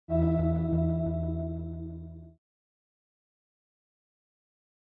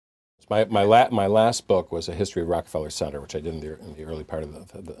My last book was a history of Rockefeller Center, which I did in the early part of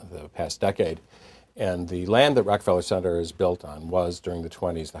the past decade. And the land that Rockefeller Center is built on was, during the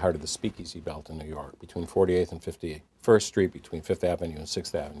 20s, the heart of the speakeasy belt in New York, between 48th and 51st Street, between 5th Avenue and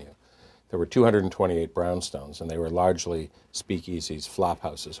 6th Avenue. There were 228 brownstones, and they were largely speakeasies, flop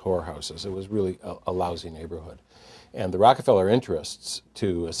houses, whorehouses. It was really a lousy neighborhood. And the Rockefeller interests,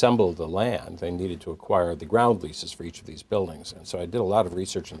 to assemble the land, they needed to acquire the ground leases for each of these buildings. And so I did a lot of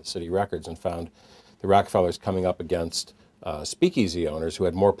research in the city records and found the Rockefellers coming up against speakeasy owners who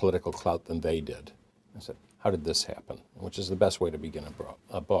had more political clout than they did. I said, how did this happen? Which is the best way to begin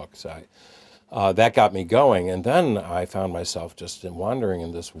a book. So that got me going, and then I found myself just wandering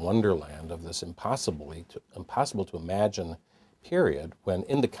in this wonderland of this impossible to imagine period when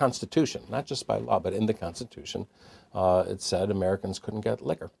in the Constitution, not just by law, but in the Constitution, it said Americans couldn't get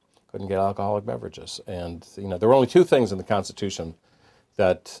liquor, couldn't get alcoholic beverages. And there were only two things in the Constitution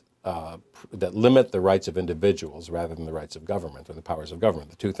that limit the rights of individuals rather than the rights of government or the powers of government.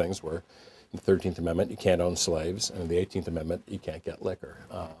 The two things were, in the 13th Amendment, you can't own slaves, and in the 18th Amendment, you can't get liquor.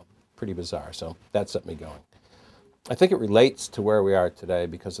 Pretty bizarre, so that set me going. I think it relates to where we are today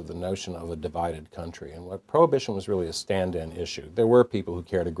because of the notion of a divided country, and what Prohibition was really a stand-in issue. There were people who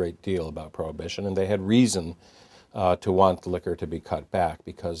cared a great deal about Prohibition, and they had reason to want liquor to be cut back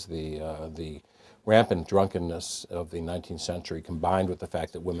because the rampant drunkenness of the 19th century, combined with the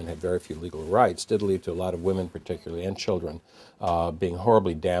fact that women had very few legal rights, did lead to a lot of women particularly, and children, being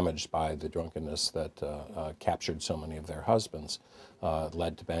horribly damaged by the drunkenness that captured so many of their husbands,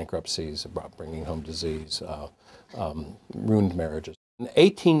 led to bankruptcies, bringing home disease, ruined marriages. In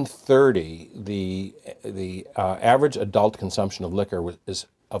 1830, the average adult consumption of liquor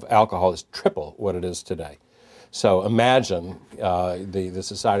of alcohol is triple what it is today. So imagine the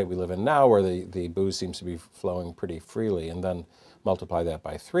society we live in now, where the booze seems to be flowing pretty freely, and then multiply that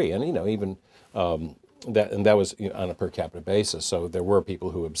by 3. And even that was on a per capita basis. So there were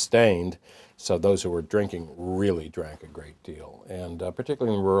people who abstained. So those who were drinking really drank a great deal, and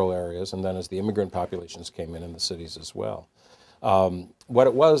particularly in rural areas. And then as the immigrant populations came in the cities as well. What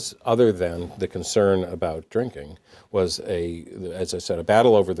it was, other than the concern about drinking, was as I said, a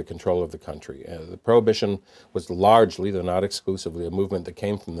battle over the control of the country. The Prohibition was largely, though not exclusively, a movement that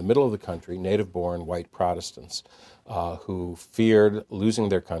came from the middle of the country, native-born white Protestants, who feared losing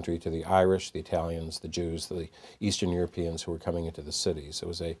their country to the Irish, the Italians, the Jews, the Eastern Europeans who were coming into the cities. It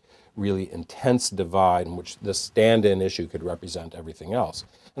was a really intense divide in which the stand-in issue could represent everything else.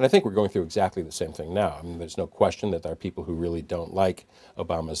 And I think we're going through exactly the same thing now. I mean, there's no question that there are people who really don't like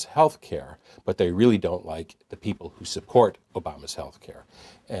Obama's health care, but they really don't like the people who support Obama's health care.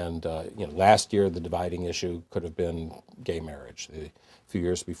 And last year, the dividing issue could have been gay marriage. A few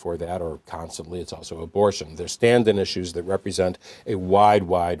years before that, or constantly, it's also abortion. There's stand-in issues that represent a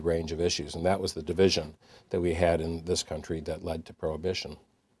wide range of issues, and that was the division that we had in this country that led to Prohibition.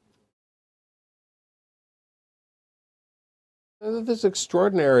 This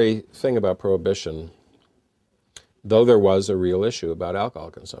extraordinary thing about Prohibition, though there was a real issue about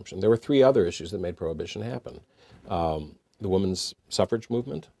alcohol consumption, there were 3 other issues that made Prohibition happen. The women's suffrage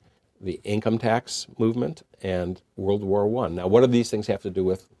movement, the income tax movement, and World War I. Now, what do these things have to do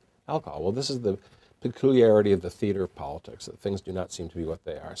with alcohol? Well, this is the peculiarity of the theater of politics, that things do not seem to be what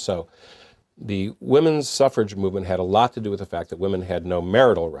they are. So the women's suffrage movement had a lot to do with the fact that women had no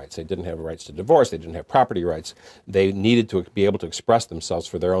marital rights. They didn't have rights to divorce. They didn't have property rights. They needed to be able to express themselves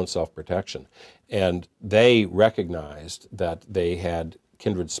for their own self-protection. And they recognized that they had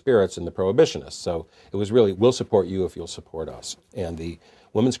kindred spirits in the prohibitionists. So it was really, we'll support you if you'll support us. And the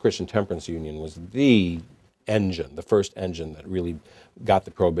Women's Christian Temperance Union was the engine, the first engine that really got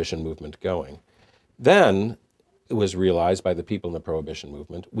the prohibition movement going. Then it was realized by the people in the prohibition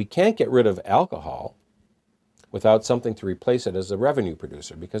movement, we can't get rid of alcohol without something to replace it as a revenue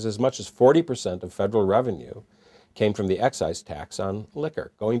producer, because as much as 40% of federal revenue came from the excise tax on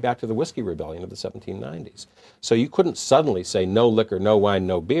liquor, going back to the Whiskey Rebellion of the 1790s. So you couldn't suddenly say no liquor, no wine,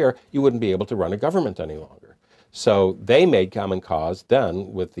 no beer. You wouldn't be able to run a government any longer. So they made common cause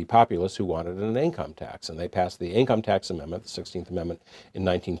then with the populace who wanted an income tax, and they passed the Income Tax Amendment, the 16th Amendment, in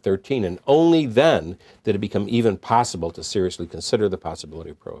 1913, and only then did it become even possible to seriously consider the possibility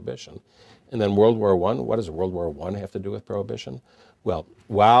of prohibition. And then World War I, what does World War I have to do with prohibition?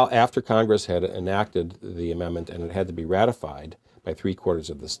 Well, after Congress had enacted the amendment and it had to be ratified by 3/4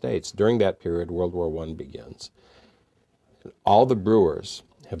 of the states, during that period, World War I begins. And all the brewers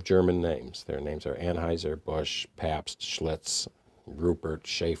have German names. Their names are Anheuser, Busch, Pabst, Schlitz, Rupert,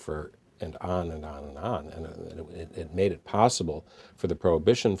 Schaefer, and on and on and on. And it made it possible for the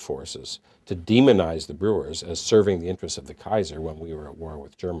Prohibition forces to demonize the brewers as serving the interests of the Kaiser when we were at war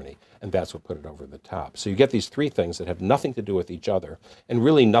with Germany. And that's what put it over the top. So you get these three things that have nothing to do with each other and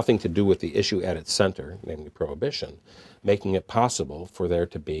really nothing to do with the issue at its center, namely Prohibition, making it possible for there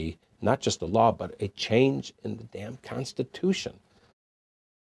to be not just a law, but a change in the damn Constitution.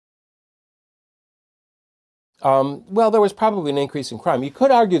 Well, there was probably an increase in crime. You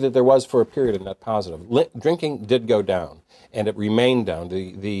could argue that there was for a period a net positive. Drinking did go down, and it remained down.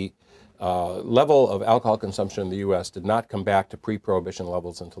 The level of alcohol consumption in the U.S. did not come back to pre-Prohibition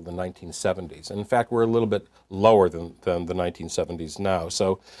levels until the 1970s. And in fact, we're a little bit lower than the 1970s now.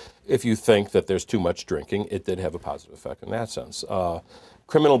 So if you think that there's too much drinking, it did have a positive effect in that sense.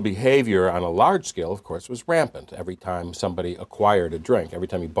 Criminal behavior on a large scale, of course, was rampant. Every time somebody acquired a drink, every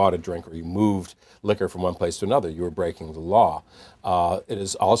time you bought a drink or you moved liquor from one place to another, you were breaking the law. It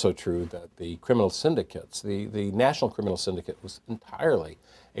is also true that the criminal syndicates, the National Criminal Syndicate was entirely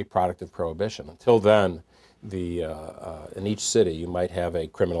a product of Prohibition. Until then, in each city, you might have a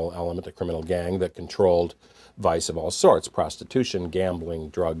criminal element, a criminal gang that controlled vice of all sorts, prostitution, gambling,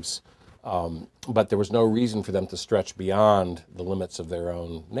 drugs, but there was no reason for them to stretch beyond the limits of their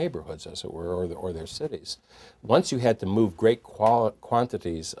own neighborhoods, as it were, or their cities. Once you had to move great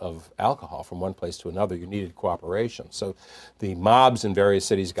quantities of alcohol from one place to another, you needed cooperation. So the mobs in various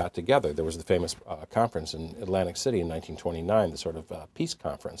cities got together. There was the famous conference in Atlantic City in 1929, the sort of peace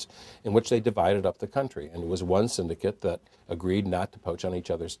conference, in which they divided up the country. And it was one syndicate that agreed not to poach on each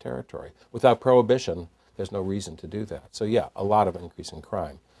other's territory. Without Prohibition, there's no reason to do that. So yeah, a lot of increase in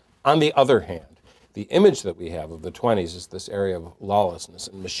crime. On the other hand, the image that we have of the 20s is this area of lawlessness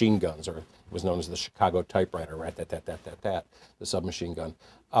and machine guns, or it was known as the Chicago typewriter, rat-tat-tat-tat-tat, the submachine gun.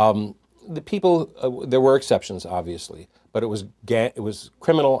 The people, there were exceptions, obviously, but it was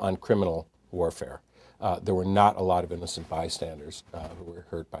criminal on criminal warfare. There were not a lot of innocent bystanders who were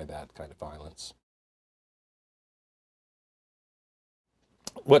hurt by that kind of violence.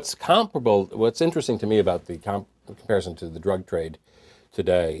 What's interesting to me about the comparison to the drug trade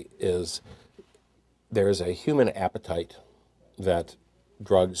today is there is a human appetite that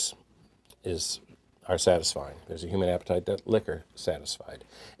drugs are satisfying. There's a human appetite that liquor satisfied.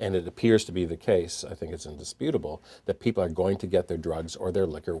 And it appears to be the case, I think it's indisputable, that people are going to get their drugs or their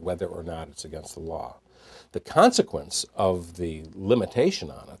liquor whether or not it's against the law. The consequence of the limitation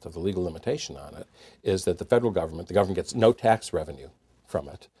on it, of the legal limitation on it, is that the government gets no tax revenue from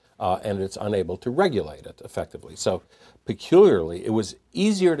it, and it's unable to regulate it effectively. So peculiarly, it was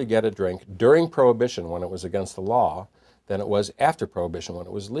easier to get a drink during Prohibition when it was against the law than it was after Prohibition when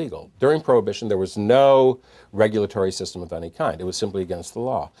it was legal. During Prohibition, there was no regulatory system of any kind. It was simply against the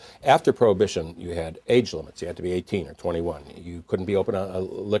law. After Prohibition, you had age limits. You had to be 18 or 21. You couldn't be open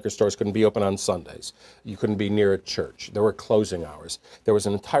liquor stores couldn't be open on Sundays. You couldn't be near a church. There were closing hours. There was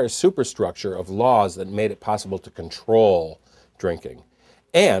an entire superstructure of laws that made it possible to control drinking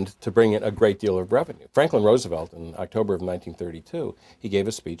and to bring in a great deal of revenue. Franklin Roosevelt, in October of 1932, he gave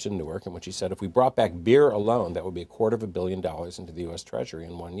a speech in Newark in which he said, if we brought back beer alone, that would be $250 million into the U.S. Treasury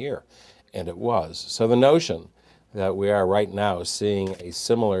in 1 year. And it was. So the notion that we are right now seeing a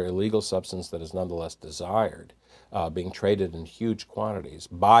similar illegal substance that is nonetheless desired, being traded in huge quantities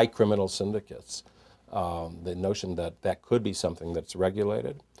by criminal syndicates, the notion that that could be something that's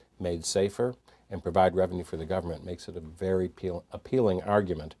regulated, made safer, and provide revenue for the government makes it a very appealing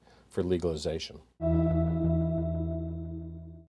argument for legalization.